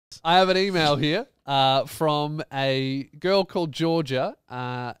I have an email here from a girl called Georgia,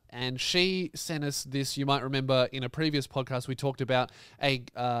 and she sent us this. You might remember in a previous podcast we talked about a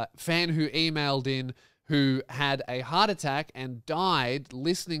fan who emailed in who had a heart attack and died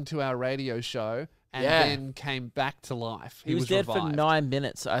listening to our radio show and then came back to life. He was dead revived. for 9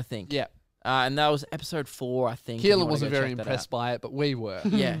 minutes, I think. Yeah. And that was episode 4, I think. Keelan wasn't very impressed by it, but we were.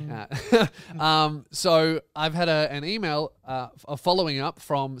 Yeah. So I've had an email following up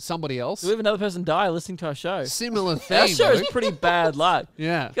from somebody else. Do we have another person die listening to our show? Similar thing. Our show is Luke. pretty bad luck.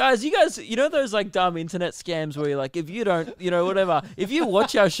 Yeah. Guys, you know those like dumb internet scams where you're like, if you don't, whatever, if you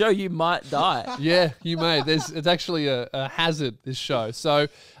watch our show, you might die. Yeah, you may. It's actually a hazard, this show. So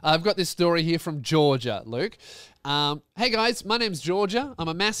I've got this story here from Georgia, Luke. Hey guys, my name's Georgia. I'm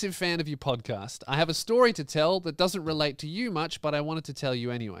a massive fan of your podcast. I have a story to tell that doesn't relate to you much, but I wanted to tell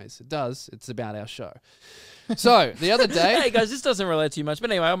you anyways. It does. It's about our show. So the other day... Hey guys, this doesn't relate to you much, but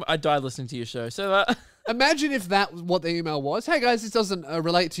anyway, I died listening to your show. So imagine if that was what the email was. Hey guys, this doesn't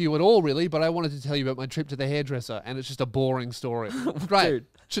relate to you at all, really, but I wanted to tell you about my trip to the hairdresser, and it's just a boring story. Great. Dude,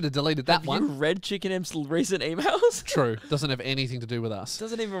 should have deleted that have one. you read Chicken Imp's recent emails? True. Doesn't have anything to do with us.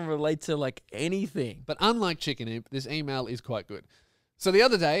 Doesn't even relate to like anything. But unlike Chicken Imp, this email is quite good. So the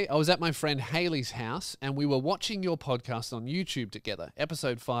other day, I was at my friend Haley's house, and we were watching your podcast on YouTube together.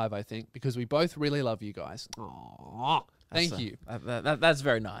 Episode 5, I think, because we both really love you guys. Aww. Thank you. That's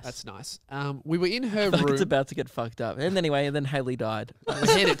very nice. That's nice. We were in her I feel like room. it's about to get fucked up. And anyway, and then Haley died. My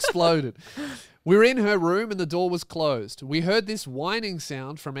head exploded. We were in her room and the door was closed. We heard this whining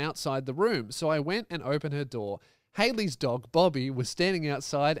sound from outside the room, so I went and opened her door. Haley's dog, Bobby, was standing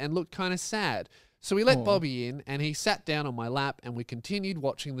outside and looked kind of sad. So we let Bobby in and he sat down on my lap and we continued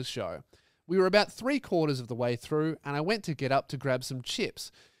watching the show. We were about 3/4 of the way through and I went to get up to grab some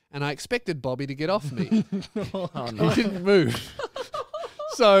chips and I expected Bobby to get off me. Oh, no. He didn't move.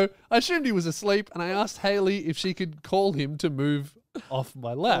 So I assumed he was asleep and I asked Haley if she could call him to move off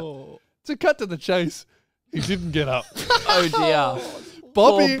my lap. To cut to the chase, he didn't get up. Oh, dear.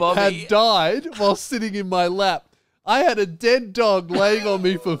 Bobby, Poor Bobby had died while sitting in my lap. I had a dead dog laying on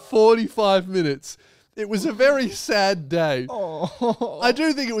me for 45 minutes. It was a very sad day. I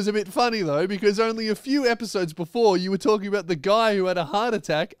do think it was a bit funny, though, because only a few episodes before, you were talking about the guy who had a heart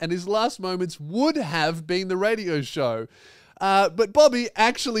attack and his last moments would have been the radio show. But Bobby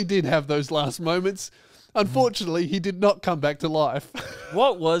actually did have those last moments. Unfortunately, he did not come back to life.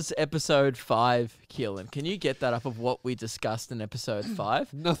 What was episode 5, Keelan? Can you get that up of what we discussed in episode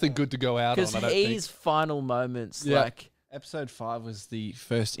 5? Nothing good to go out on, Because I don't his think. final moments, Yeah. like... Episode 5 was the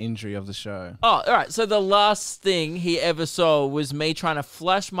first injury of the show. Oh, all right. So the last thing he ever saw was me trying to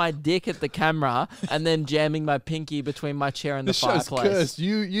flash my dick at the camera and then jamming my pinky between my chair and the The show's fireplace. cursed.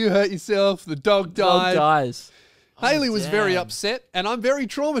 You hurt yourself. The dog died. Dog dies. Haley was very damn. upset, and I'm very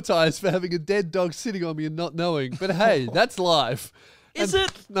traumatized for having a dead dog sitting on me and not knowing. But hey, that's life. Is And-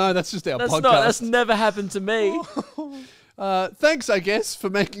 it? No, that's just our That's podcast. not. That's never happened to me. Thanks, I guess,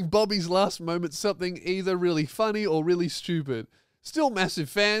 for making Bobby's last moment something either really funny or really stupid. Still massive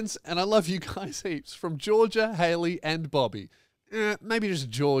fans, and I love you guys heaps. From Georgia, Haley, and Bobby. Maybe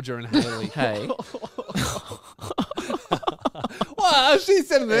just Georgia and Haley. Hey. Well, she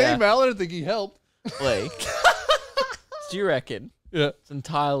sent an Yeah. email. I don't think he helped. Lee, do you reckon Yeah. it's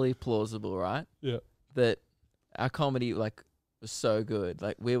entirely plausible, right? Yeah. That our comedy like was so good,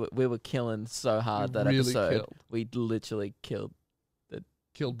 like we were killing so hard that really episode. killed. We literally killed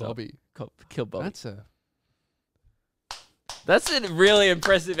Killed Bobby. killed Bobby. That's That's a really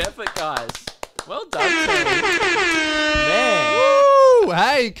impressive effort, guys. Well done, team. Man. Woo!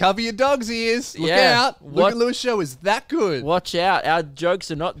 Hey, cover your dog's ears. Look Yeah. out. Luke and Lewis show is that good. Watch out, our jokes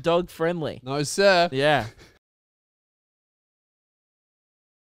are not dog friendly. No, sir. Yeah.